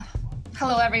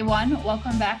Hello, everyone.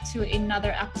 Welcome back to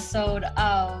another episode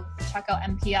of Check Out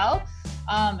MPL.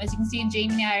 As you can see,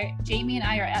 Jamie and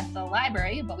I are at the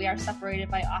library, but we are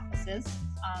separated by offices.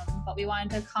 But we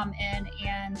wanted to come in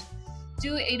and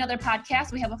do another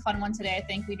podcast. We have a fun one today. I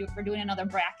think we're doing another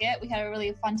bracket. We had a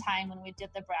really fun time when we did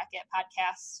the bracket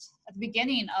podcast at the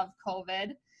beginning of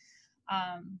COVID.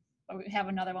 But we have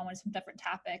another one with some different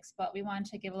topics, but we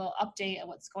wanted to give a little update of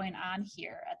what's going on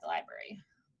here at the library.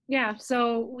 Yeah,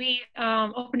 so we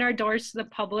opened our doors to the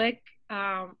public.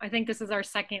 I think this is our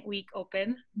second week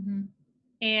open.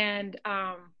 Mm-hmm. And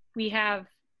we have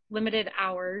limited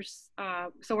hours.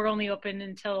 So we're only open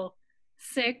until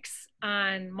 6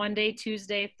 on Monday,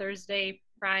 Tuesday, Thursday,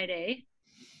 Friday.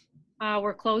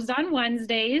 We're closed on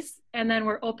Wednesdays, and then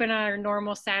we're open on our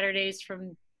normal Saturdays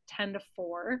from 10 to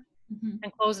 4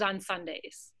 and closed on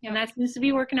Sundays. Yep. And that seems to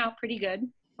be working out pretty good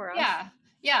for us.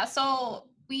 Yeah. So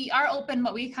we are open,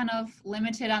 but we kind of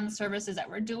limited on the services that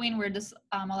we're doing. We're just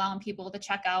allowing people to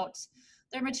check out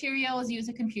their materials, use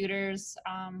the computers.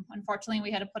 Unfortunately,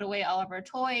 we had to put away all of our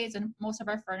toys and most of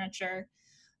our furniture,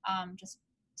 just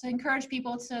to encourage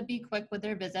people to be quick with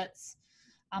their visits.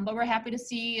 But we're happy to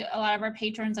see a lot of our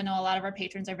patrons. I know a lot of our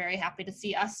patrons are very happy to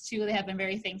see us too. They have been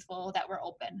very thankful that we're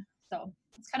open. So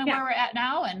it's kind of where we're at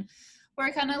now. And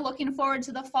we're kind of looking forward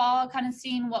to the fall, kind of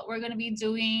seeing what we're going to be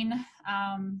doing.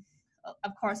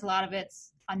 Of course, a lot of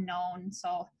it's unknown,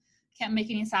 so can't make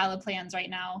any solid plans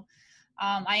right now.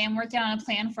 I am working on a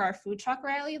plan for our food truck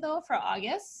rally, though, for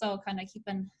August, so kind of keep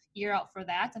an ear out for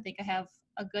that. I think I have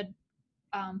a good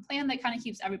plan that kind of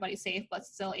keeps everybody safe, but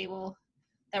still able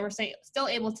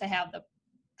to have the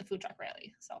food truck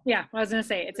rally. So yeah, I was going to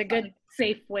say, it's a good,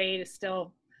 safe way to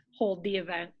still hold the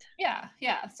event.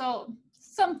 Yeah, so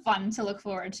some fun to look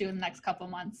forward to in the next couple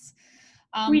months.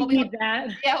 We need that.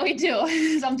 Yeah, we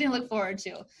do. Something to look forward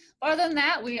to. But other than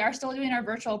that, we are still doing our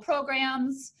virtual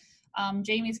programs.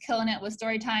 Jamie's killing it with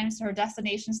story times, her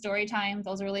destination story time.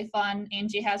 Those are really fun.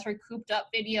 Angie has her cooped up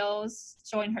videos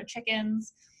showing her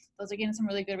chickens. Those are getting some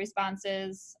really good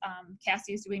responses.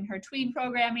 Cassie's doing her tween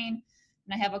programming.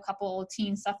 And I have a couple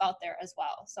teen stuff out there as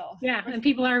well. So yeah, and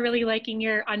people are really liking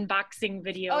your unboxing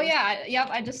videos. Oh yeah, yep.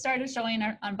 I just started showing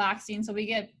our unboxing. So we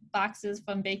get boxes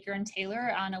from Baker and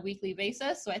Taylor on a weekly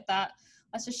basis. So I thought,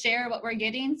 let's just share what we're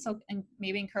getting. And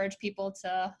maybe encourage people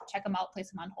to check them out, place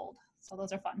them on hold. So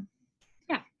those are fun.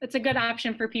 Yeah, it's a good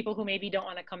option for people who maybe don't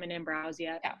want to come in and browse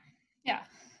yet. Yeah.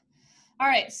 All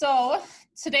right. So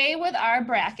today with our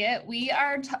bracket, we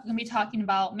are going to be talking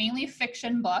about mainly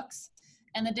fiction books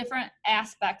and the different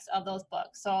aspects of those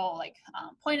books. So like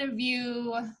point of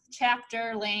view,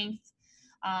 chapter length,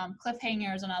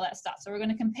 cliffhangers and all that stuff. So we're going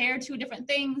to compare two different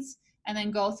things and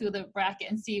then go through the bracket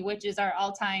and see which is our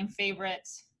all-time favorite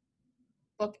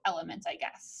book element, I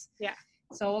guess. Yeah.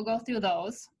 So we'll go through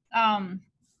those.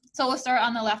 So we'll start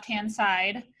on the left-hand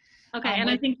side. Okay, and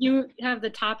I think you have the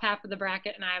top half of the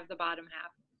bracket and I have the bottom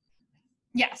half.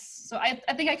 Yes. So I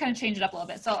think I kind of changed it up a little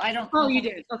bit. So I don't. Oh, you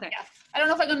did. Okay. Yeah. I don't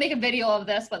know if I'm going to make a video of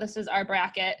this, but this is our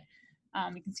bracket.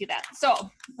 You can see that.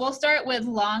 So we'll start with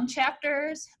long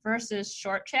chapters versus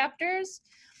short chapters.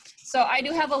 So I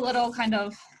do have a little kind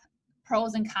of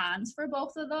pros and cons for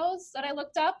both of those that I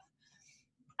looked up.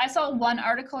 I saw one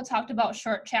article talked about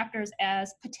short chapters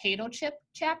as potato chip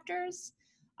chapters.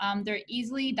 They're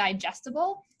easily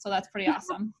digestible, so that's pretty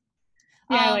awesome.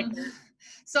 Yeah, I like that.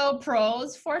 So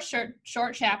pros for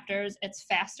short chapters, it's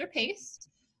faster paced.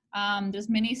 There's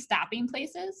many stopping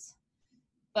places.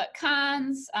 But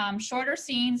cons, shorter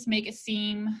scenes make it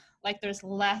seem like there's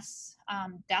less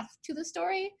depth to the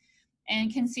story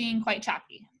and can seem quite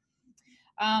choppy.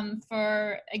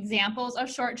 For examples of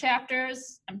short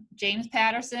chapters, James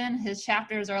Patterson, his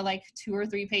chapters are like 2 or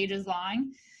 3 pages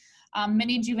long.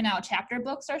 Many juvenile chapter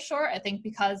books are short, I think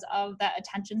because of that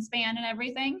attention span and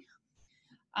everything.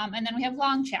 And then we have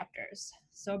long chapters.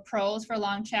 So pros for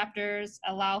long chapters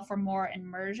allow for more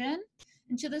immersion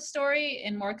into the story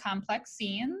in more complex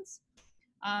scenes.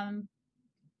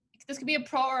 This could be a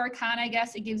pro or a con, I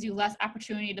guess. It gives you less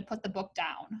opportunity to put the book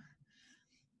down.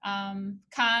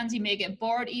 Cons, you may get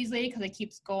bored easily because it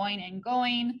keeps going and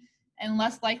going and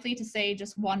less likely to say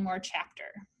just one more chapter.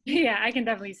 Yeah, I can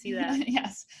definitely see that.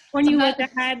 Yes. When you look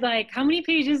ahead, like, how many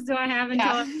pages do I have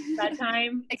until that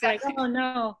time? Exactly. Like, oh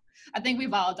no. I think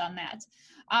we've all done that.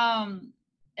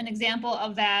 An example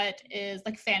of that is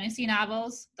like fantasy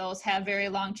novels. Those have very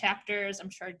long chapters. I'm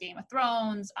sure Game of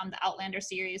Thrones, the Outlander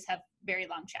series have very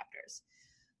long chapters.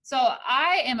 So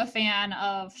I am a fan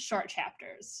of short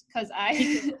chapters because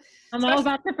I'm all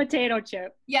about the potato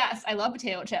chip. Yes, I love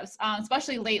potato chips.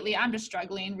 Especially lately, I'm just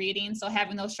struggling reading. So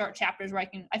having those short chapters where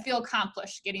I feel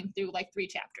accomplished getting through like 3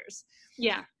 chapters.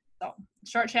 Yeah. So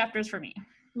short chapters for me.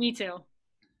 Me too.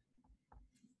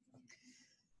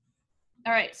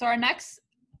 All right, so our next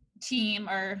team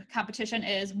or competition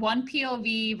is one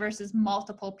POV versus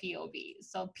multiple POVs.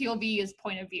 So POV is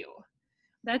point of view.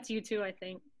 That's you too, I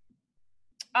think.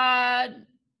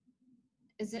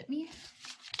 Is it me?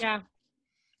 Yeah.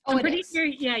 Oh, I'm it pretty is. sure,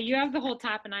 yeah, you have the whole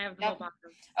top and I have the whole bottom.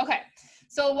 Okay.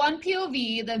 So one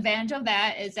POV, the advantage of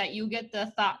that is that you get the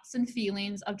thoughts and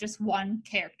feelings of just one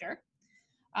character.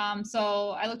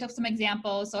 So I looked up some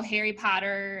examples. So Harry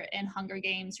Potter and Hunger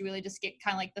Games, you really just get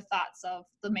kind of like the thoughts of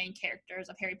the main characters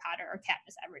of Harry Potter or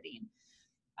Katniss Everdeen.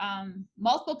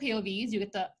 Multiple POVs, you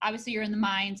get obviously you're in the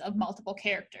minds of multiple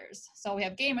characters. So we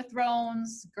have Game of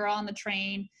Thrones, Girl on the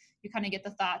Train. You kind of get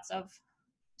the thoughts of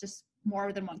just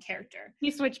more than one character.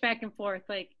 You switch back and forth,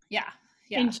 like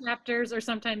in chapters or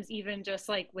sometimes even just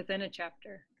like within a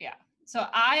chapter. Yeah. So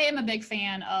I am a big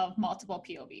fan of multiple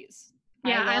POVs.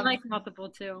 Yeah, I like multiple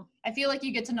too. I feel like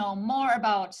you get to know more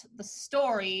about the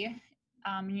story.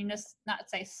 You just not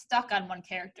say stuck on one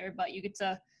character, but you get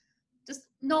to just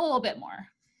know a little bit more.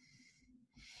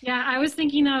 Yeah, I was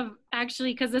thinking of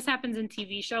actually, because this happens in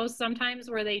TV shows sometimes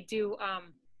where they do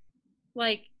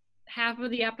like half of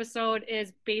the episode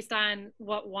is based on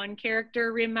what one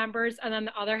character remembers, and then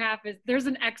the other half is there's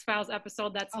an X-Files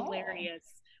episode that's hilarious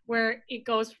where it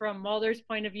goes from Mulder's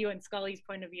point of view and Scully's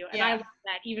point of view, and I love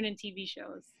that even in TV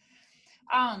shows.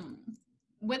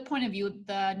 With point of view,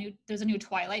 there's a new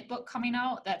Twilight book coming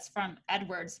out that's from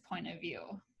Edward's point of view.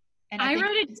 And I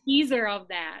read a teaser of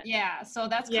that. Yeah, so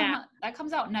that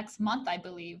comes out next month, I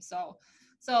believe. So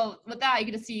with that, you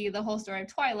get to see the whole story of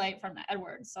Twilight from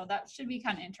Edward. So that should be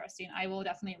kind of interesting. I will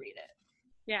definitely read it.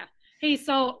 Yeah. Hey,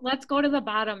 so let's go to the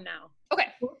bottom now. Okay.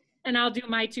 And I'll do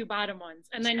my two bottom ones,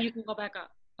 and then you can go back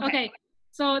up. Okay.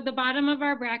 So the bottom of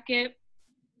our bracket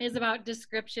is about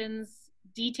descriptions,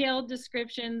 detailed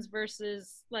descriptions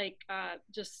versus like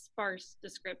just sparse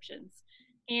descriptions.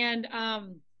 And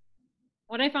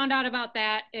what I found out about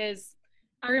that is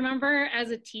I remember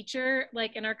as a teacher,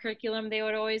 like in our curriculum, they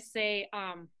would always say,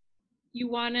 you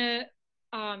want to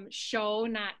show,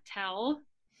 not tell.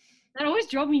 That always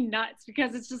drove me nuts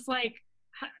because it's just like,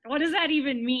 what does that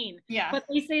even mean? Yeah. But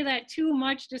they say that too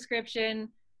much description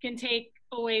can take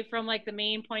away from like the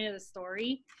main point of the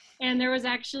story. And there was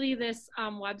actually this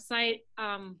website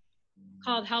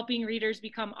called Helping Readers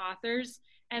Become Authors.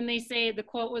 And they say the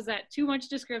quote was that too much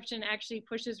description actually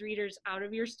pushes readers out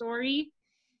of your story.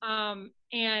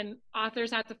 And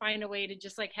authors have to find a way to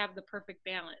just like have the perfect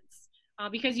balance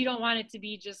because you don't want it to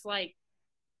be just like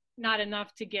not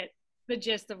enough to get the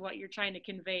gist of what you're trying to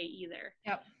convey either.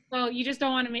 Yep. So you just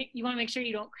don't want to you want to make sure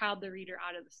you don't crowd the reader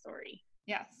out of the story.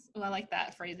 Yes. Well, I like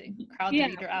that phrasing. Crowd the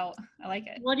reader out. I like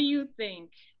it. What do you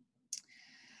think?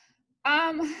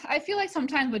 I feel like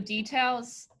sometimes with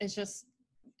details, it's just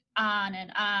on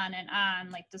and on and on.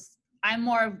 Like just, I'm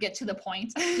more of get to the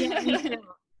point. Yeah, me too.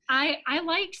 I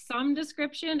like some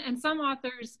description, and some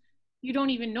authors, you don't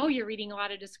even know you're reading a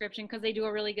lot of description because they do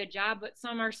a really good job, but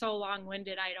some are so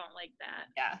long-winded, I don't like that.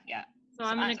 Yeah. So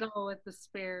I'm going to go with the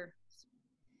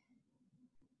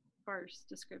sparse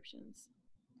descriptions.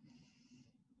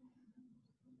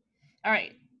 All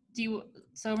right.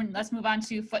 So let's move on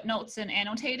to footnotes and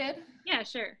annotated. Yeah,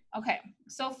 sure. Okay.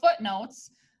 So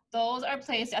footnotes, those are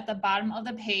placed at the bottom of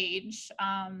the page.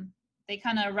 They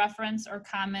kind of reference or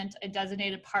comment a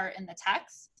designated part in the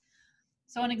text.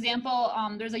 So an example,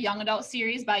 there's a young adult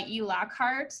series by E.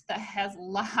 Lockhart that has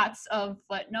lots of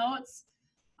footnotes.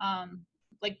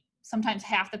 Like sometimes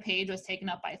half the page was taken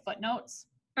up by footnotes.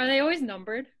 Are they always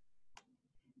numbered?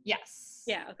 Yes.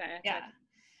 Yeah, okay. Yeah.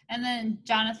 And then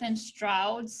Jonathan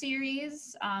Stroud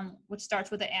series, which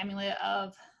starts with the Amulet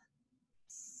of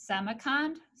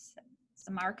Samarkand,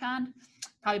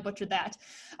 probably butchered that,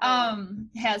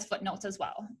 has footnotes as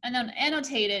well. And then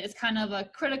annotated is kind of a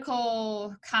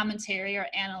critical commentary or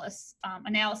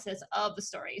analysis of the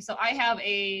story. So I have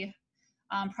a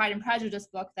Pride and Prejudice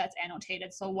book that's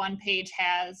annotated. So one page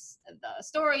has the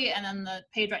story, and then the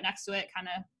page right next to it kind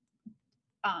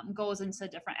of goes into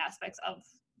different aspects of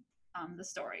the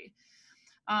story.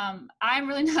 I'm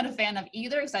really not a fan of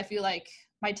either because I feel like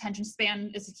my attention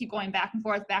span is to keep going back and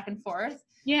forth.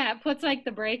 Yeah, it puts like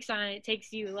the brakes on it. It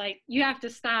takes you like, you have to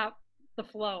stop the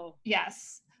flow.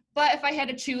 Yes. But if I had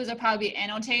to choose, I'd probably be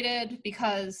annotated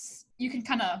because you can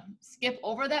kind of skip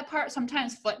over that part.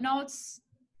 Sometimes footnotes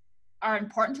are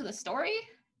important to the story.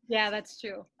 Yeah, that's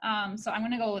true. So I'm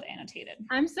going to go with annotated.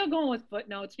 I'm still going with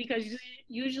footnotes because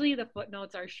usually the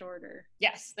footnotes are shorter.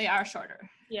 Yes, they are shorter.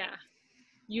 Yeah,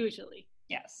 usually.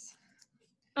 Yes.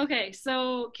 Okay,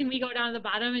 so can we go down to the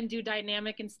bottom and do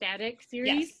dynamic and static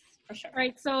series? For sure. All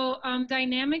right, so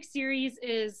dynamic series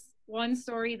is one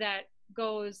story that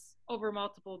goes over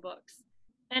multiple books.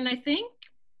 And I think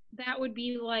that would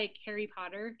be like Harry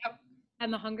Potter Yep.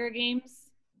 and the Hunger Games,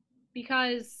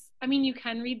 because I mean you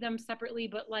can read them separately,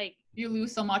 but like You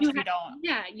lose so much if you don't.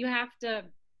 Yeah, you have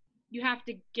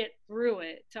to get through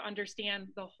it to understand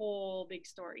the whole big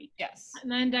story. Yes.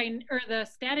 And then the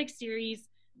static series,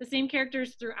 the same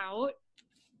characters throughout,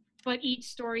 but each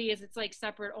story is its like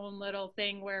separate own little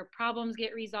thing where problems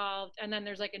get resolved and then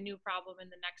there's like a new problem in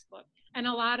the next book. And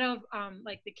a lot of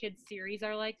like the kids series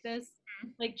are like this,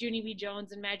 like Junie B.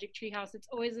 Jones and Magic Tree House. It's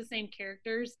always the same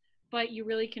characters, but you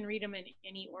really can read them in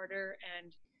any order,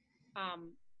 and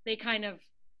they kind of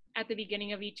at the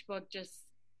beginning of each book just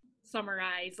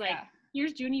summarize like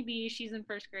here's Junie B, she's in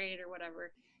first grade or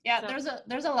whatever. Yeah, so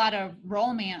there's a lot of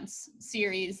romance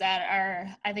series that are,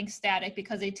 I think, static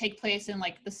because they take place in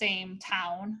like the same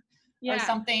town or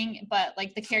something, but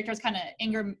like the characters kind of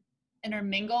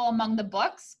intermingle among the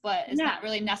books, but it's not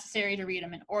really necessary to read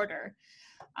them in order.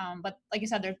 But like you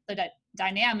said, they're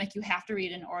dynamic, you have to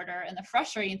read in order. And the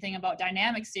frustrating thing about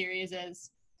dynamic series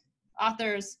is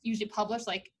authors usually publish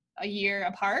like a year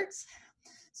apart.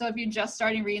 So if you're just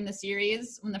starting reading the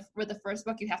series with the first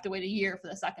book, you have to wait a year for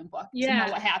the second book to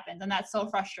know what happened, and that's so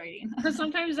frustrating. Because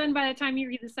sometimes then by the time you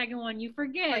read the second one, you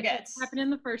forget what happened in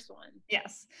the first one.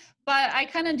 Yes, but I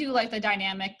kind of do like the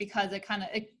dynamic because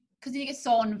because you get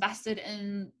so invested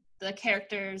in the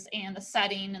characters and the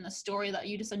setting and the story that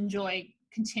you just enjoy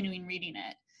continuing reading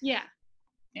it. Yeah.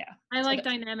 I like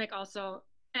dynamic also,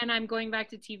 and I'm going back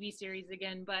to TV series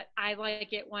again, but I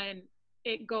like it when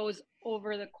it goes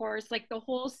over the course, like the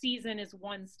whole season is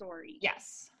one story.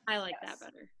 Yes. I like that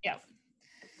better. Yeah.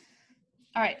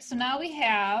 All right, so now we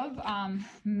have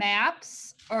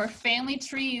maps or family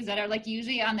trees that are like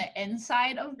usually on the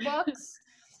inside of books.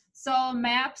 So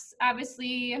maps,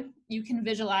 obviously you can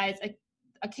visualize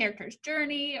a character's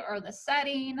journey or the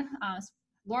setting.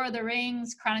 Lord of the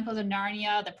Rings, Chronicles of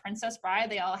Narnia, The Princess Bride,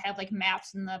 they all have like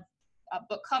maps in the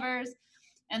book covers.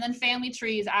 And then family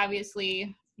trees,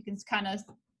 obviously, you can kind of,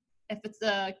 if it's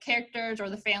the characters or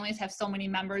the families have so many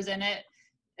members in it,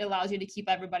 it allows you to keep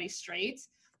everybody straight.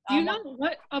 Do you know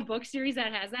what a book series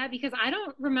that has that? Because I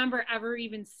don't remember ever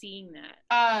even seeing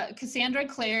that. Cassandra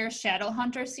Clare's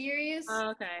Shadowhunter series. Oh,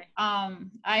 okay.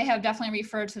 I have definitely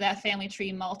referred to that family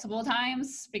tree multiple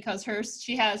times because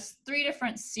she has 3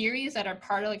 different series that are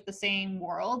part of like the same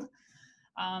world.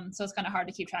 So it's kind of hard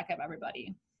to keep track of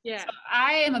everybody. Yeah. So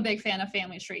I am a big fan of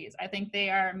family trees. I think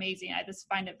they are amazing. I just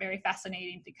find it very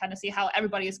fascinating to kind of see how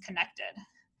everybody is connected.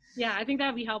 Yeah, I think that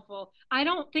would be helpful. I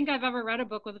don't think I've ever read a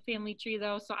book with a family tree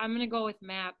though, so I'm going to go with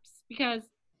maps because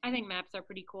I think maps are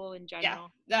pretty cool in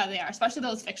general. Yeah, they are, especially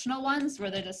those fictional ones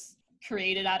where they're just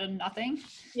created out of nothing.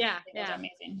 Yeah, those are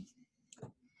amazing.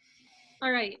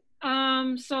 All right.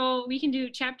 So we can do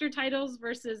chapter titles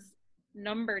versus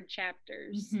numbered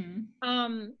chapters.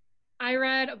 Mm-hmm. I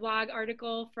read a blog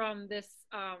article from this,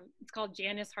 it's called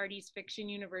Janice Hardy's Fiction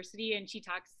University, and she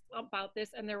talks about this,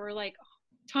 and there were like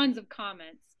tons of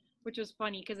comments, which was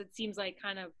funny because it seems like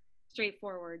kind of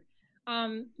straightforward.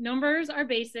 Numbers are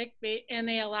basic, and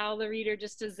they allow the reader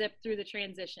just to zip through the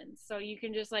transitions. So you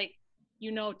can just like,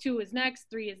 2 is next,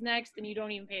 3 is next, and you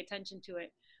don't even pay attention to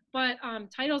it. But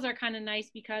titles are kind of nice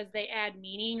because they add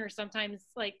meaning or sometimes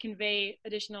like convey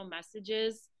additional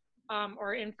messages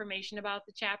or information about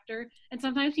the chapter. And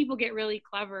sometimes people get really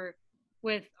clever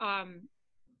with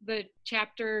the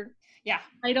chapter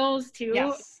titles too.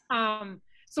 Yes.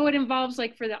 So it involves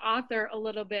like for the author a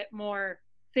little bit more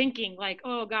thinking like,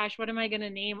 oh gosh, what am I going to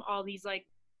name all these like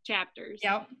chapters?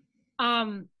 Yep.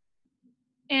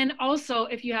 And also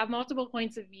if you have multiple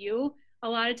points of view, a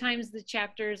lot of times the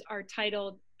chapters are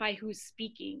titled by who's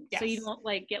speaking. Yes. So you don't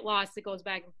like get lost. It goes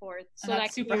back and forth. So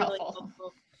that's super helpful.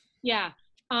 Yeah.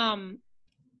 And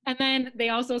then they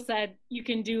also said you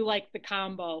can do like the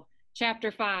combo.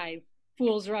 Chapter 5,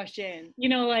 Fools Rush In.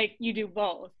 Like you do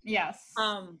both. Yes.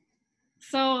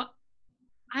 So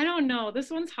I don't know. This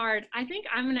one's hard. I think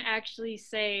I'm going to actually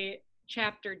say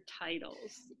chapter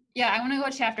titles. Yeah, I want to go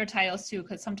with chapter titles too,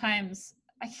 because sometimes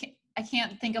I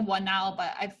can't think of one now,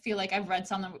 but I feel like I've read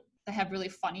some that have really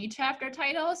funny chapter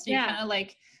titles. So you kind of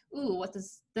like, ooh, what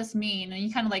does this mean? And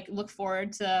you kind of like look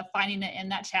forward to finding it in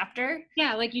that chapter.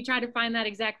 Yeah, like you try to find that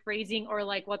exact phrasing or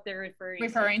like what they're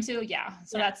referring to. Yeah.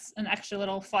 So that's an extra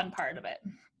little fun part of it.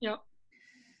 Yep.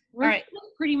 We're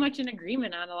pretty much in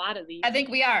agreement on a lot of these. I think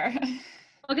we are.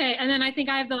 Okay, and then I think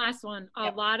I have the last one.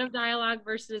 A lot of dialogue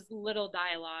versus little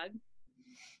dialogue.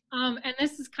 And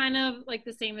this is kind of like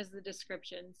the same as the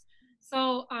descriptions.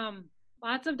 So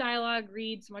lots of dialogue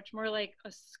reads much more like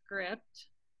a script.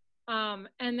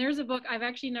 And there's a book, I've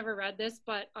actually never read this,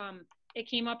 but it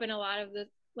came up in a lot of the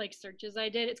like searches I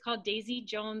did. It's called Daisy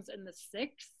Jones and the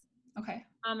Six. Okay.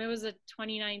 It was a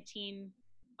 2019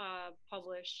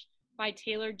 published by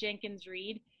Taylor Jenkins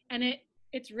Reid, and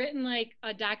it's written like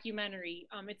a documentary.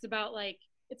 It's about like,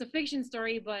 it's a fiction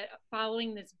story, but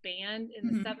following this band in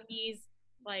the 70s,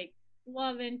 like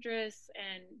love interests,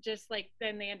 and just like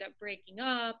then they end up breaking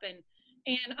up, and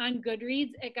on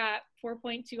Goodreads it got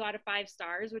 4.2 out of 5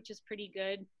 stars, which is pretty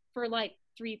good for like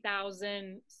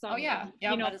 3,000 some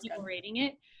people rating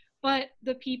it. But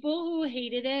the people who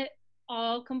hated it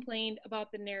all complained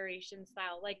about the narration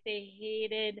style. Like they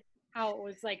hated how it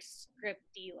was like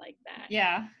scripty like that.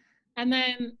 Yeah. And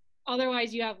then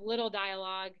otherwise you have little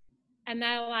dialogue, and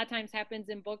that a lot of times happens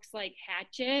in books like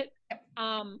Hatchet,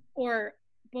 or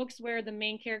books where the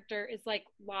main character is like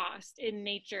lost in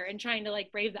nature and trying to like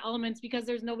brave the elements because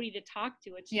there's nobody to talk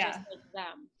to. It's just like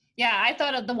them. Yeah, I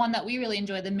thought of the one that we really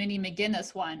enjoyed, the Minnie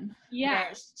McGinnis one. Yeah.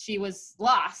 Where she was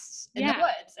lost in the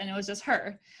woods and it was just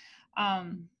her.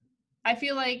 I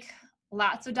feel like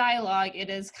lots of dialogue, it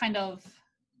is kind of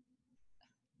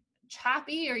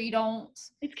choppy, or you don't.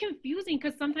 It's confusing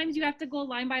because sometimes you have to go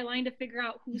line by line to figure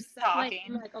out who's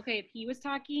talking. Like, okay, if he was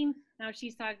talking, now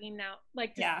she's talking now.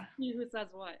 Like, to see who says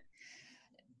what.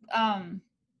 I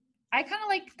kind of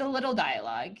like the little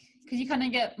dialogue because you kind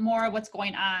of get more of what's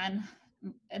going on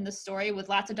in the story. With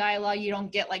lots of dialogue, you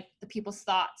don't get like the people's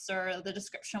thoughts or the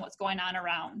description of what's going on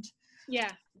around. Yeah.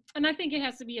 And I think it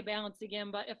has to be a balance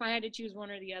again, but if I had to choose one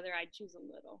or the other, I'd choose a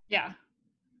little. Yeah.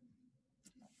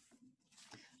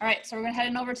 All right, so we're going to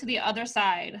head over to the other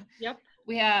side. Yep.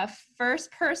 We have first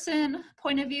person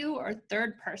point of view or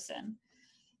third person.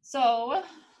 So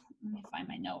let me find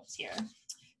my notes here.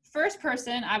 First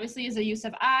person obviously is a use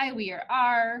of I, we, or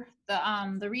are.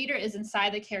 The reader is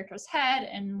inside the character's head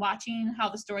and watching how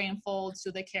the story unfolds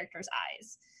through the character's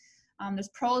eyes. There's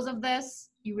pros of this.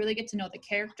 You really get to know the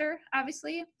character,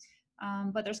 obviously.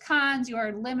 But there's cons. You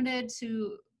have limited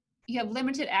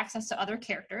access to other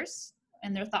characters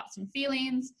and their thoughts and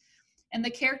feelings. And the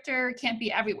character can't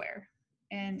be everywhere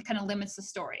and kind of limits the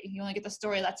story. You only get the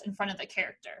story that's in front of the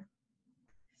character.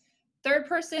 Third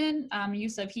person,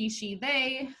 use of he, she,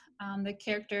 they. The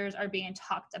characters are being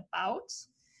talked about.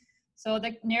 So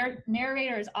the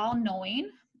narrator is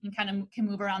all-knowing and kind of can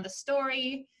move around the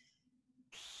story.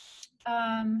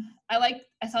 I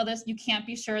saw this, you can't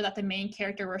be sure that the main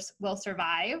character will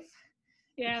survive.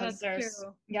 Yeah, that's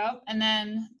true. Yep. And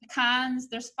then cons,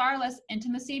 there's far less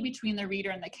intimacy between the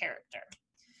reader and the character.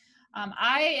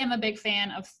 I am a big fan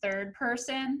of third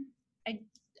person.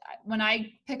 When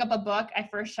I pick up a book, I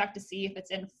first check to see if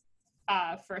it's in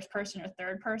first person or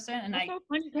third person. And that's so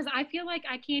funny because I feel like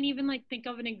I can't even like think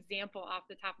of an example off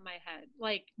the top of my head,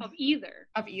 like of either.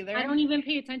 Of either. I don't even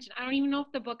pay attention. I don't even know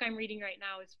if the book I'm reading right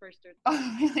now is first or third.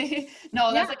 Oh, really?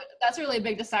 No, that's a really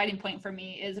big deciding point for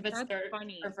me is if it's third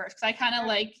or first. Because I kind of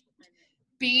like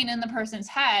being in the person's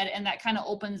head, and that kind of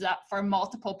opens up for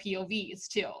multiple POVs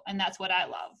too, and that's what I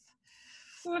love.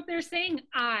 So if they're saying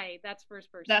I, that's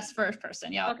first person. That's first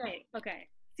person, yeah. Okay.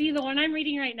 See, the one I'm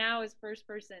reading right now is first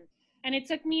person. And it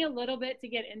took me a little bit to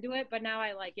get into it, but now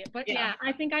I like it. But yeah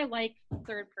I think I like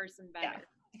third person better. Yeah.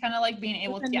 I kind of like being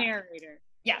able to narrator.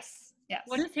 Yes.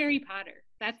 What is Harry Potter?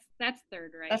 That's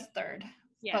third, right? That's third.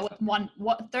 Yeah. But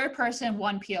with third person,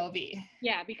 one POV.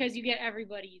 Yeah, because you get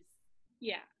everybody,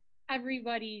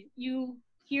 you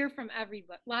hear from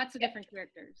everybody, lots of different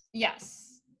characters.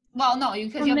 Yes. Well, no,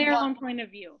 because from their own point of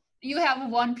view. You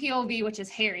have one POV, which is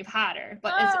Harry Potter,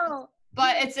 but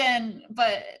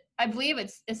I believe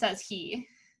it says he.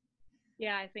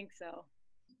 Yeah, I think so.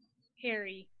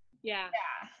 Harry. Yeah.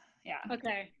 Yeah.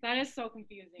 Okay, that is so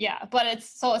confusing. Yeah, but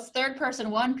it's third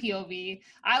person, one POV.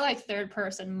 I like third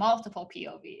person, multiple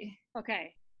POV.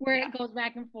 Okay, where it goes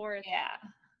back and forth. Yeah.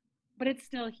 But it's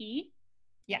still he?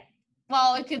 Yeah.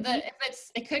 Well, it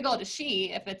could go to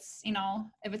she if it's.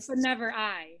 But never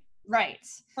I. Right.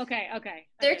 Okay.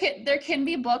 There can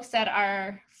be books that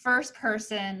are first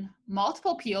person,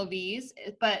 multiple POVs,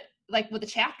 but like with the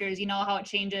chapters, you know how it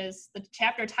changes. The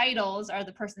chapter titles are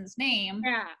the person's name.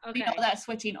 Yeah. Okay. You know that's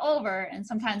switching over, and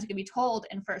sometimes it can be told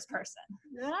in first person.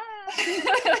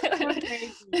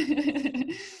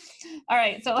 All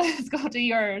right, so let's go to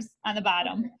yours on the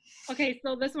bottom. Okay,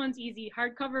 so this one's easy.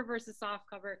 Hardcover versus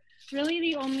softcover. Really,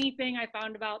 the only thing I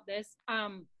found about this,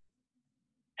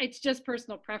 it's just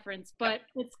personal preference, but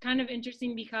it's kind of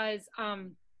interesting because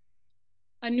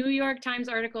a New York Times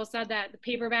article said that the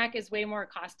paperback is way more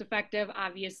cost effective,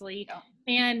 obviously. Yeah.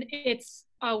 And it's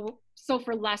so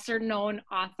for lesser known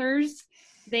authors,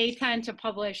 they tend to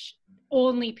publish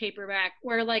only paperback,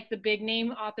 where like the big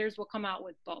name authors will come out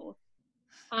with both.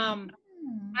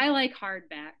 I like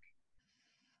hardback.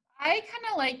 I kind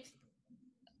of like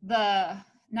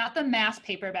not the mass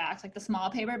paperbacks, like the small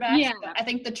paperbacks. Yeah. But I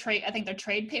think the trade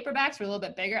paperbacks are a little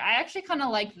bit bigger. I actually kind of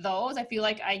like those. I feel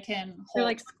like They're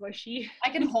like squishy. I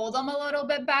can hold them a little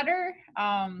bit better.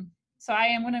 So I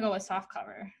am gonna go with soft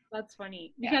cover. That's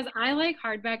funny because I like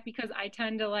hardback because I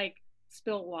tend to like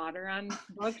spill water on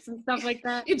books and stuff like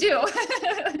that. You do.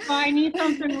 So I need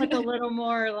something with a little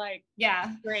more like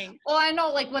strength. Well, I know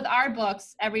like with our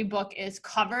books, every book is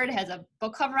covered, has a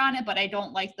book cover on it, but I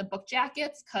don't like the book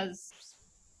jackets because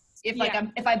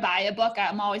if I buy a book,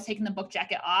 I'm always taking the book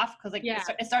jacket off because like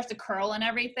it starts to curl and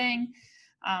everything.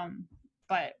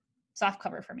 But soft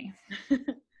cover for me.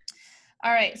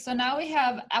 All right, so now we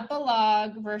have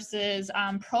epilogue versus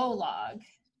prologue.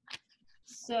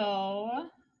 So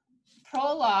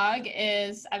prologue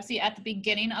is obviously at the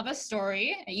beginning of a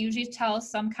story. It usually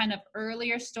tells some kind of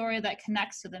earlier story that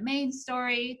connects to the main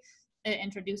story. It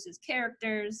introduces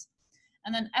characters.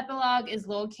 And then epilogue is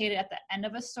located at the end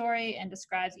of a story and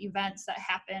describes events that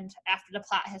happened after the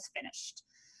plot has finished.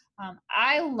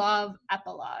 I love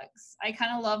epilogues. I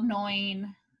kind of love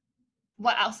knowing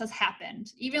what else has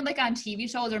happened. Even like on TV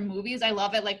shows or movies, I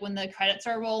love it like when the credits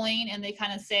are rolling and they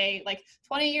kind of say like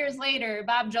 20 years later,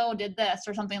 Bob Joe did this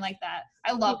or something like that.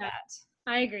 I love that.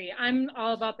 I agree. I'm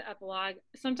all about the epilogue.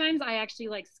 Sometimes I actually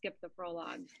like skip the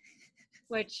prologue,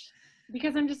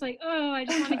 because I'm just like, oh, I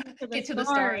just want to get to the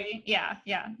story. Yeah.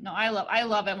 No, I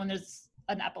love it when there's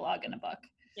an epilogue in a book.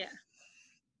 Yeah.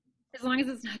 As long as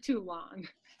it's not too long.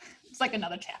 It's like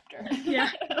another chapter.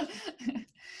 Yeah.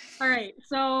 All right.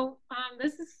 So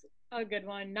this is a good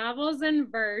one. Novels in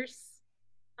verse,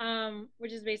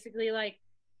 which is basically like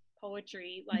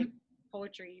poetry,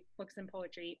 poetry, books and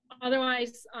poetry.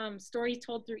 Otherwise, stories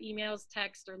told through emails,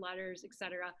 text, or letters,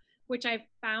 etc., which I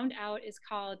found out is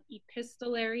called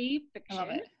epistolary fiction. I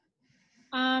love it.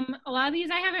 A lot of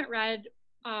these I haven't read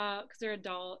because they're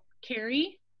adult.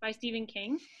 Carrie by Stephen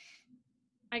King,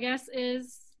 I guess,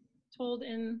 is told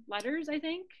in letters, I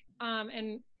think,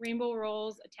 and Rainbow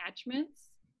Rowell's Attachments.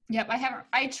 Yep,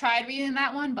 I tried reading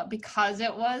that one, but because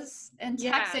it was in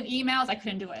text and emails, I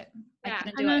couldn't do it.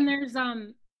 There's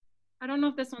I don't know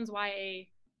if this one's YA,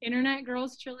 Internet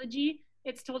Girls Trilogy.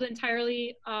 It's told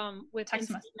entirely with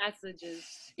text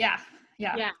messages. Yeah.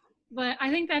 But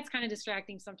I think that's kind of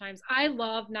distracting sometimes. I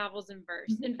love novels in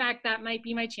verse. In fact, that might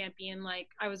be my champion. Like,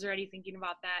 I was already thinking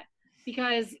about that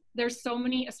because there's so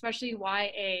many, especially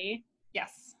YA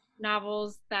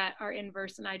novels that are in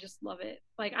verse, and I just love it.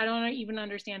 Like, I don't even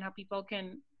understand how people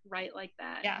can write like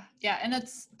that. Yeah, and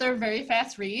they're very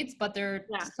fast reads, but they're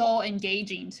so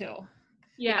engaging too.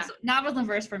 Yeah, so novels in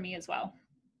verse for me as well.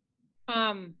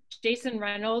 Jason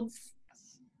Reynolds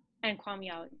and Kwame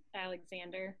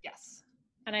Alexander. Yes.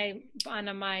 And I'm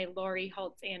on my Laurie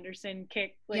Holtz Anderson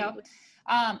kick.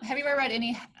 Have you ever read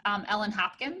any Ellen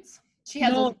Hopkins? She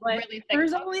has really thick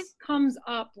hers books. Always comes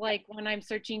up like when I'm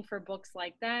searching for books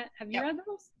like that. Have you read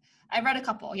those? I read a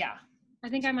couple, yeah. I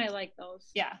think I might like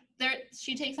those. Yeah.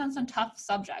 She takes on some tough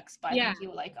subjects, but I think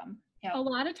you like them. Yeah. A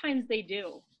lot of times they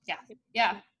do.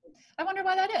 Yeah. I wonder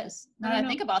why that is. Now that I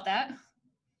think about that.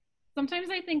 Sometimes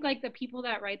I think like the people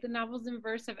that write the novels in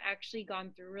verse have actually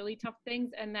gone through really tough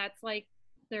things, and that's like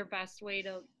their best way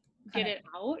to get it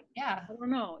out. Yeah. I don't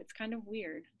know. It's kind of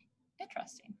weird.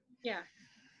 Interesting. Yeah.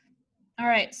 All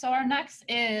right. So our next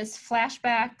is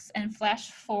flashbacks and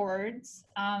flash forwards.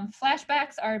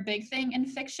 Flashbacks are a big thing in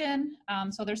fiction.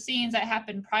 So they're scenes that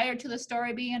happen prior to the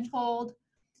story being told,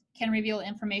 can reveal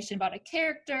information about a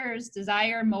character's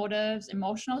desire, motives,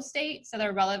 emotional states that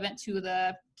are relevant to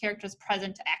the character's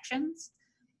present actions.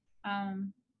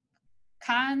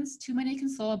 Cons, too many can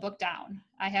slow a book down.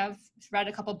 I have read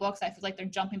a couple books. I feel like they're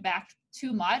jumping back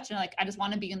too much and like I just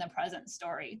want to be in the present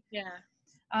story. Yeah.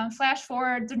 Flash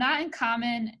forward, they're not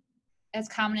as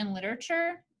common in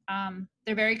literature.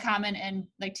 They're very common in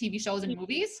like TV shows and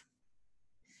movies.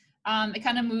 It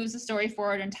kind of moves the story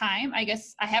forward in time. I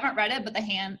guess I haven't read it, but The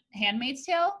Handmaid's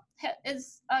Tale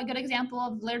is a good example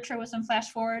of literature with some flash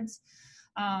forwards.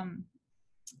 I'm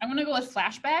going to go with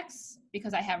flashbacks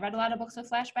because I have read a lot of books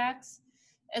with flashbacks,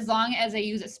 as long as they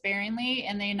use it sparingly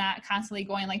and they're not constantly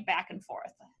going like back and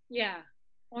forth. Yeah.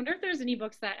 I wonder if there's any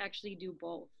books that actually do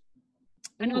both.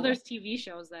 I know there's TV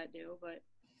shows that do, but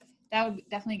that would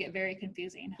definitely get very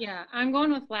confusing. Yeah, I'm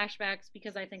going with flashbacks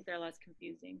because I think they're less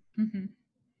confusing.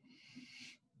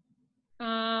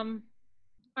 All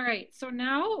right, so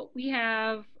now we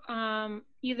have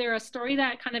either a story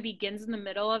that kind of begins in the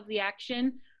middle of the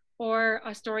action or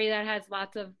a story that has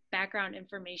lots of background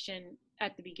information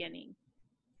at the beginning.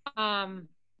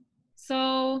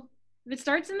 So if it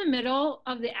starts in the middle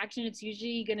of the action, it's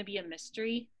usually going to be a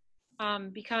mystery,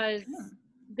 because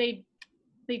they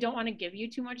they don't want to give you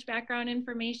too much background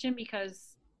information,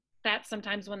 because that's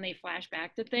sometimes when they flash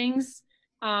back to things,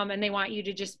 and they want you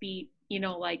to just be,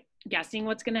 like guessing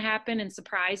what's going to happen and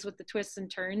surprised with the twists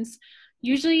and turns.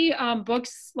 Usually,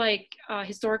 books like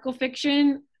historical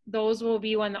fiction, those will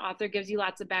be when the author gives you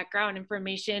lots of background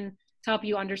information to help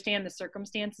you understand the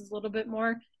circumstances a little bit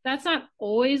more. That's not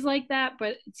always like that,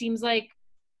 but it seems like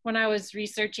when I was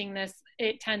researching this,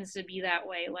 it tends to be that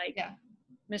way. Like, Yeah.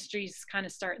 mysteries kind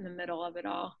of start in the middle of it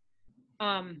all.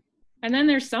 And then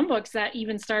there's some books that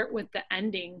even start with the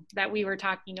ending that we were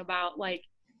talking about. Like,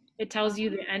 it tells you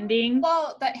the ending.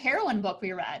 Well, that heroine book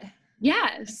we read.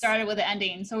 Yes. It started with the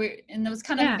ending. So and it was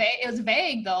kind of vague. It was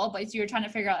vague though, but you were trying to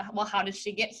figure out, well, how did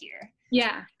she get here?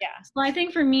 Yeah. Yeah. So I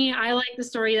think for me, I like the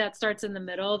story that starts in the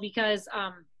middle, because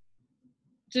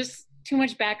just too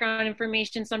much background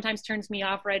information sometimes turns me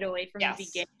off right away from the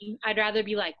beginning. I'd rather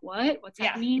be like, what's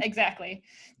happening? Yeah, exactly.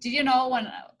 Did you know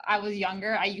when I was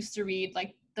younger, I used to read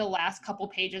like the last couple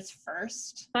pages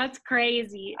first? That's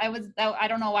crazy. I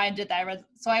don't know why I did that.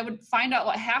 So I would find out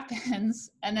what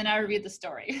happens and then I would read the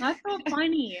story. That's so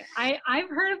funny. I've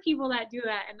heard of people that do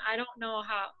that, and I don't know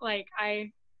how, like,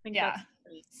 I think that's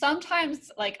funny.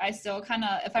 Sometimes, like, I still kind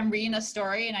of, if I'm reading a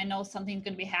story and I know something's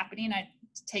going to be happening, I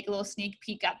take a little sneak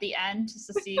peek at the end just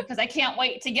to see, because I can't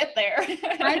wait to get there.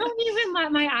 I don't even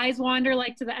let my eyes wander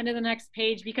like to the end of the next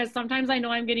page, because sometimes I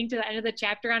know I'm getting to the end of the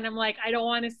chapter and I'm like, I don't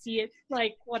want to see it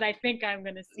like what I think I'm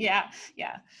going to see. Yeah.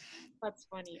 That's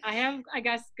funny. I have, I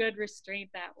guess, good restraint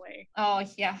that way. Oh,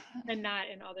 yeah. And not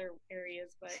in other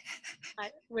areas, but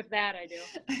with that I do.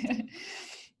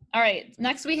 All right,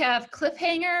 next we have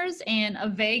cliffhangers and a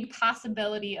vague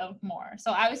possibility of more.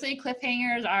 So obviously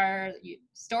cliffhangers are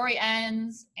story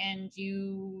ends and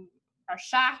you are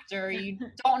shocked, or you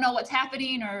don't know what's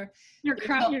happening, or you're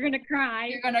going to cry.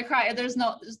 You're going to cry.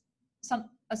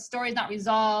 A story's not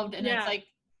resolved, and it's like,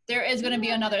 there is going to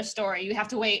be another story. You have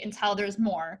to wait until there's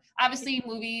more. Obviously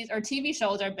movies or TV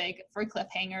shows are big for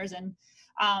cliffhangers, and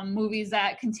movies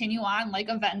that continue on, like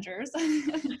Avengers.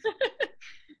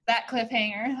 That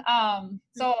cliffhanger.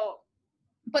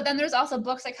 But then there's also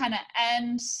books that kind of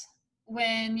end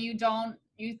when you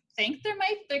think there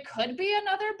could be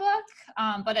another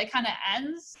book, but it kind of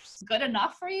ends good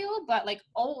enough for you, but like,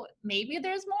 oh, maybe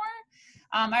there's more.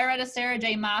 I read a Sarah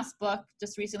J. Maas book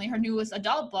just recently, her newest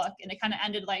adult book, and it kind of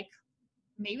ended like,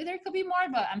 maybe there could be more,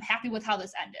 but I'm happy with how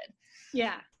this ended.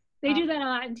 Yeah. They do that a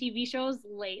lot in TV shows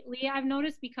lately, I've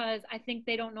noticed, because I think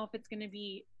they don't know if it's going to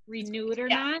be renewed or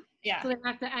not. Yeah. So they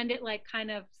have to end it like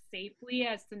kind of safely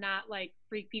as to not like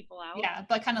freak people out. Yeah,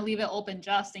 but kind of leave it open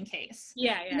just in case.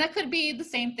 Yeah. And that could be the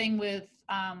same thing with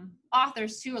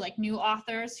authors too, like new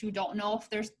authors who don't know if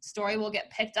their story will get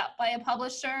picked up by a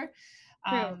publisher.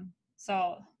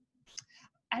 So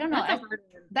I don't know.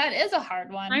 That is a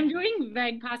hard one. I'm doing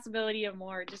vague possibility of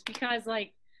more, just because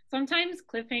like sometimes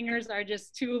cliffhangers are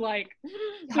just too like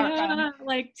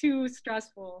too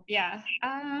stressful. Yeah.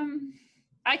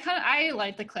 I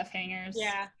like the cliffhangers.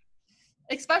 Yeah.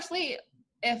 Especially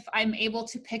if I'm able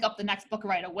to pick up the next book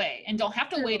right away and don't have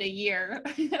to wait a year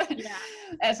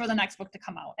for the next book to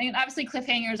come out. And obviously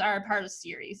cliffhangers are a part of the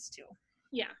series too.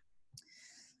 Yeah.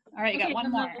 All right, you got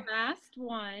one more. The last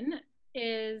one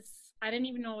is, I didn't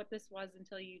even know what this was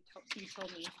until you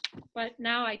told me, but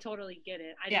now I totally get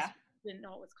it. I just didn't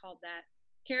know it was called that.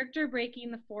 Character breaking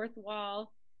the fourth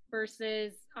wall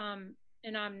versus an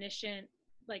omniscient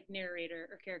like narrator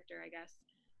or character, I guess.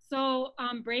 So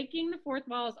breaking the fourth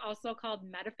wall is also called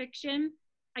metafiction.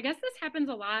 I guess this happens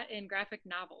a lot in graphic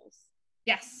novels.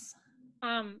 Yes.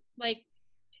 And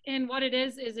what it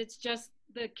is it's just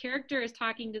the character is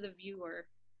talking to the viewer.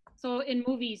 So in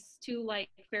movies too, like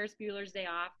Ferris Bueller's Day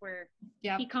Off, where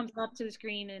he comes up to the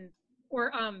screen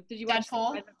or did you watch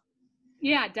Deadpool?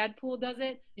 Yeah, Deadpool does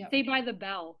it. Yep. Saved by the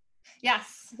Bell.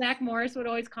 Yes. Zach Morris would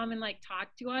always come and like talk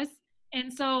to us.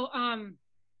 And so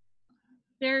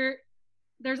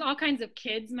there's all kinds of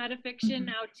kids metafiction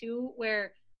now too,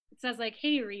 where it says like,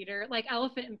 hey reader, like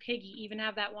Elephant and Piggy even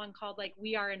have that one called like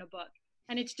We Are in a Book.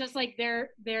 And it's just like they're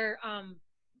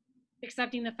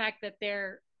accepting the fact that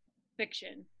they're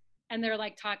fiction and they're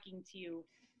like talking to you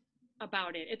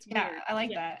about it. It's weird. I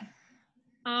like that.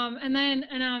 And then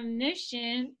an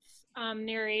omniscient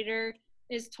narrator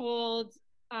is told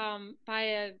by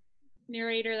a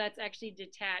narrator that's actually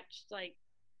detached like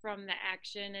from the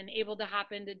action and able to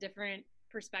hop into different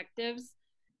perspectives.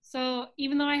 So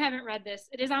even though I haven't read this,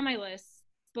 it is on my list.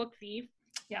 Book Thief.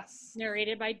 Yes.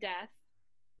 Narrated by Death.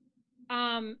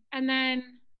 And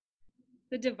then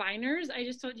The Diviners, I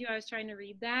just told you I was trying to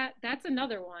read that. That's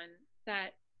another one that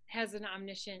has an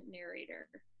omniscient narrator,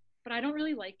 but I don't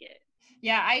really like it.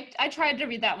 Yeah, I tried to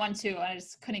read that one too. I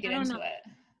just couldn't get I don't into know.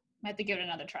 it. I have to give it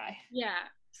another try. Yeah.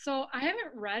 So I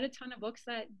haven't read a ton of books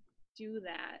that do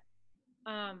that.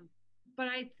 But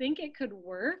I think it could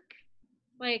work.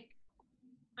 Like,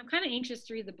 I'm kind of anxious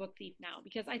to read The Book Thief now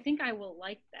because I think I will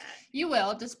like that. You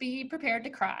will. Just be prepared to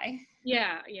cry.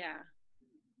 Yeah, yeah.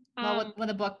 Well, with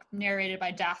a book narrated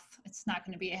by death, it's not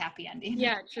going to be a happy ending.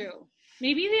 Yeah, true.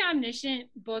 Maybe the omniscient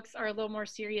books are a little more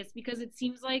serious because it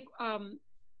seems like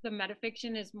the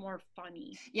metafiction is more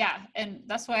funny. Yeah, and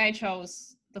that's why I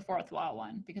chose the Fourth Wall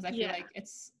one, because I feel Yeah. like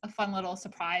it's a fun little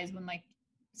surprise when, like,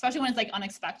 especially when it's like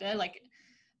unexpected, like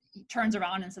he turns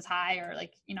around and says hi, or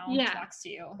like, you know, Yeah. talks to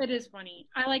you. It is funny.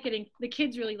 I like it. The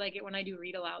kids really like it when I do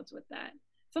read alouds with that.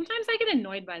 Sometimes I get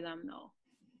annoyed by them though.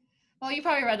 Well, you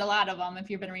probably read a lot of them if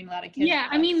you've been reading a lot of kids. Yeah,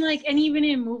 books. I mean, like, and even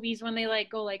in movies when they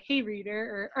like go like, "Hey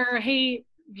reader" or "Hey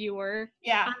viewer."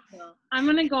 Yeah. I don't know. I'm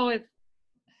gonna go with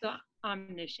the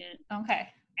omniscient. Okay.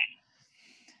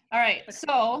 All right.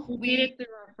 So we made it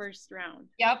through our first round.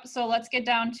 Yep. So let's get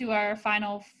down to our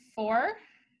final four.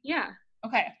 Yeah.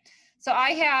 Okay. So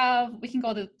we can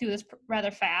go through this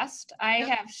rather fast. I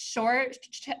have short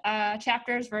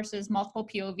chapters versus multiple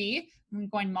POV. I'm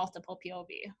going multiple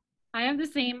POV. I have the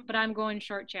same, but I'm going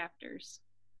short chapters.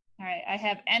 All right. I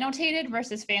have annotated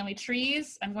versus family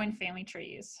trees. I'm going family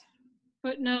trees.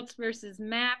 Footnotes versus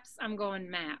maps. I'm going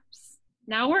maps.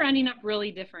 Now we're ending up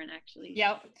really different, actually.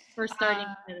 Yep. We're starting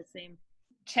the same.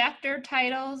 Chapter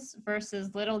titles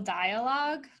versus little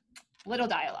dialogue. Little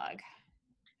dialogue.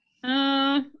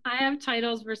 I have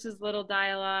titles versus little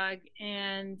dialogue,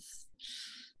 and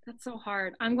that's so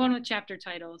hard. I'm going with chapter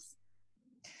titles.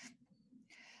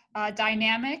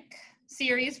 Dynamic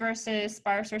series versus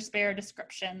sparse or spare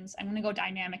descriptions. I'm going to go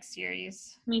dynamic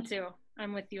series. Me too.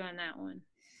 I'm with you on that one.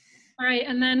 All right,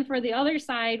 and then for the other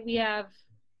side,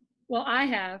 I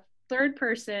have third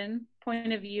person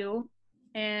point of view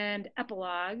and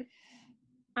epilogue.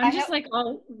 I'm just like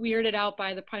all weirded out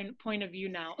by the point of view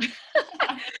now.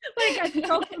 Like, it's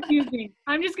so confusing.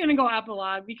 I'm just gonna go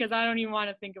epilogue because I don't even want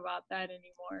to think about that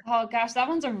anymore. Oh gosh, that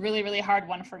one's a really, really hard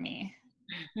one for me.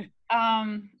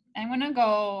 I'm gonna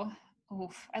go.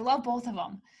 Oof, I love both of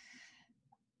them.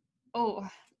 Oh,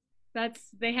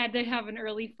 they had to have an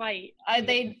early fight.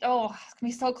 It's gonna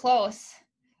be so close.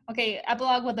 Okay,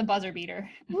 epilogue with the buzzer beater.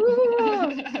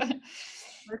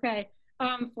 Okay.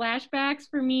 Flashbacks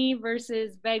for me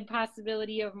versus vague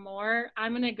possibility of more.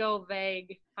 I'm gonna go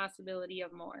vague possibility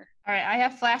of more. All right, I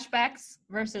have flashbacks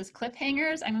versus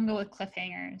cliffhangers. I'm gonna go with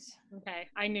cliffhangers. Okay,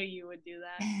 I knew you would do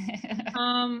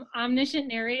that. Omniscient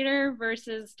narrator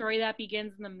versus story that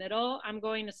begins in the middle. I'm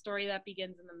going to story that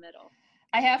begins in the middle.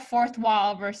 I have fourth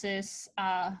wall versus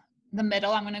the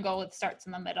middle. I'm gonna go with starts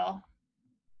in the middle.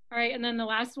 All right, and then the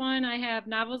last one, I have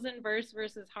novels in verse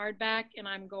versus hardback, and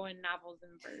I'm going novels in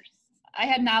verse. I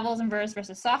had novels in verse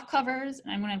versus soft covers,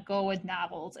 and I'm going to go with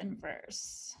novels in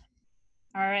verse.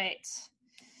 All right.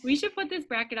 We should put this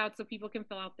bracket out so people can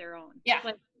fill out their own. Yeah.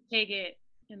 Like, take it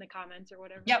in the comments or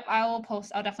whatever. Yep, I'll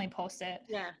definitely post it.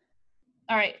 Yeah.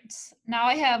 All right. Now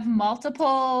I have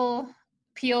multiple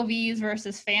POVs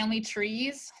versus family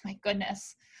trees. Oh my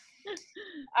goodness.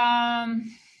 I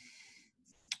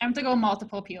have to go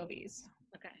multiple POVs.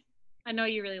 Okay. I know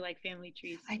you really like family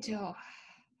trees. I do.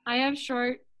 I have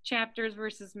short chapters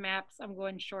versus maps. I'm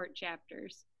going short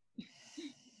chapters.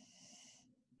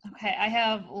 Okay, I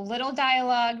have little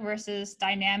dialogue versus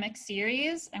dynamic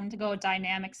series. I'm going to go with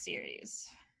dynamic series.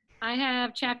 I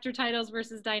have chapter titles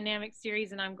versus dynamic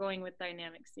series, and I'm going with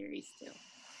dynamic series too.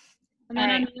 And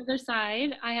then on the other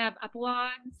side, I have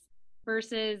epilogues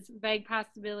versus vague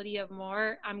possibility of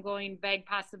more. I'm going vague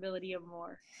possibility of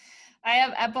more. I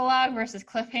have epilogue versus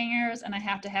cliffhangers, and I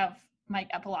have to have my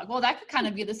epilogue. Well, that could kind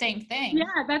of be the same thing.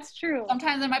 Yeah, that's true.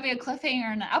 Sometimes there might be a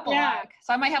cliffhanger and an epilogue.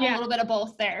 So I might have a little bit of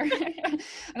both there.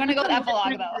 I'm going to go with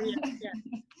epilogue, though. Yeah.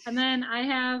 And then I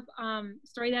have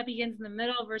story that begins in the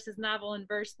middle versus novel in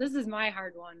verse. This is my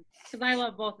hard one because I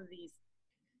love both of these.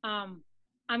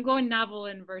 I'm going novel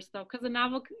in verse, though, because a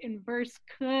novel in verse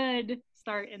could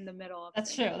start in the middle of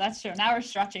That's true. Now we're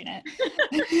stretching it.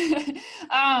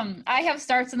 I have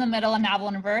starts in the middle and novel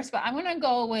in verse, but I'm going to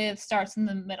go with starts in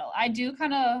the middle. I do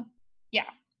kind of,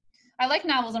 I like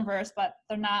novels in verse, but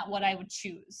they're not what I would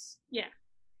choose. Yeah.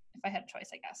 If I had a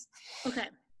choice, I guess. Okay.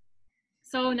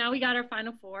 So now we got our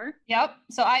final four. Yep.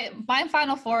 So my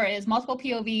final four is multiple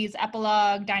POVs,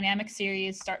 epilogue, dynamic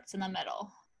series, starts in the middle.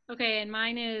 Okay, and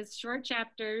mine is short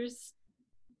chapters,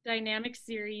 dynamic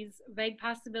series, vague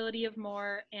possibility of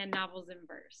more, and novels in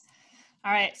verse.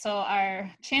 All right, so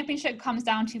our championship comes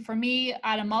down to, for me,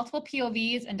 out of multiple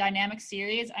POVs and dynamic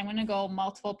series, I'm going to go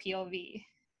multiple POV.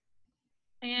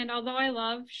 And although I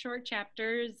love short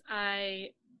chapters,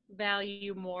 I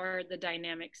value more the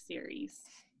dynamic series.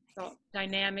 So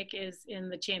dynamic is in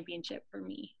the championship for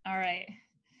me. All right.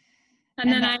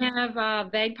 And then I have a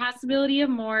vague possibility of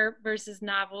more versus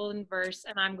novel and verse,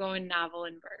 and I'm going novel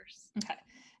and verse. Okay.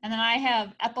 And then I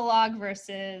have epilogue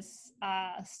versus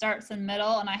starts and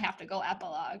middle, and I have to go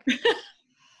epilogue.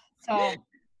 So,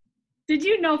 did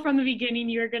you know from the beginning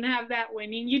you were going to have that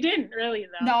winning? You didn't really,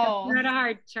 though. No. It's not a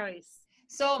hard choice.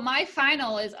 So my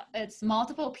final it's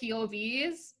multiple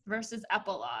POVs versus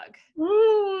epilogue.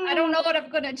 Ooh. I don't know what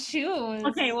I'm going to choose.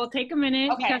 Okay, well, take a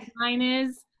minute. Okay. Because mine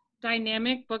is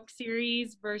dynamic book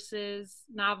series versus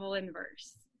novel and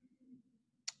verse.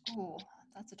 Ooh,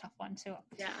 that's a tough one, too.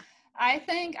 Yeah. I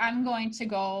think I'm going to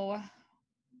go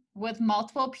with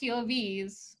multiple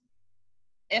POVs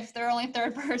if they're only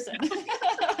third person.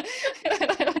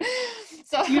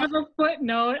 So you have a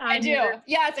footnote. I do.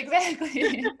 Yes, exactly.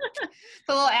 The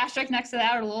little asterisk next to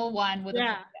that, or a little one with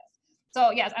a.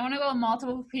 So yes, I want to go with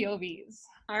multiple POVs.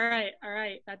 All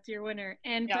right. That's your winner.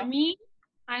 And for me,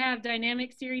 I have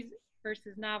dynamic series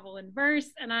versus novel and verse,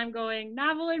 and I'm going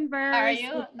novel and verse. Are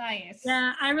you? Nice.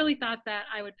 Yeah, I really thought that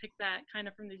I would pick that kind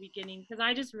of from the beginning because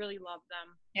I just really love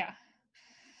them. Yeah.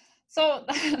 So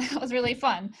that was really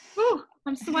fun. Ooh,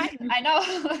 I'm sweating. I know.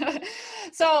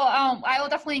 So I will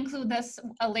definitely include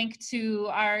a link to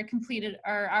our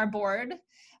our board.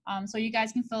 So you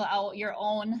guys can fill out your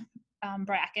own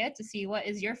bracket to see what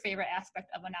is your favorite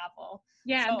aspect of a novel.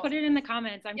 Yeah, so, and put it in the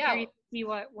comments. I'm curious to see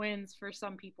what wins for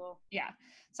some people. Yeah.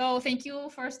 So thank you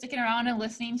for sticking around and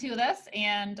listening to this.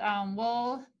 And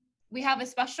we have a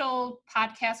special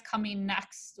podcast coming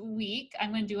next week.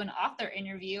 I'm going to do an author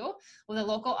interview with a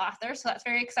local author. So that's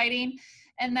very exciting.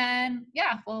 And then,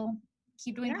 we'll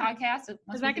keep doing podcasts.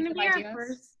 Is that going to be our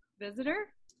first visitor?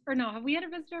 Or no, have we had a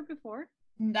visitor before?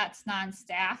 That's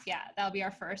non-staff. Yeah, that'll be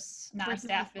our first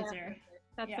non-staff visitor.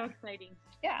 That's so exciting.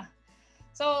 Yeah.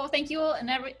 So thank you and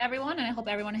everyone. And I hope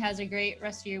everyone has a great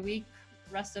rest of your week,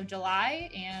 rest of July,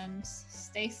 and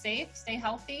stay safe, stay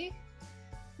healthy.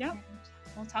 Yep. And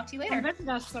we'll talk to you later. Come visit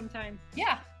us sometime.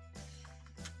 Yeah.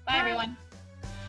 Bye, everyone.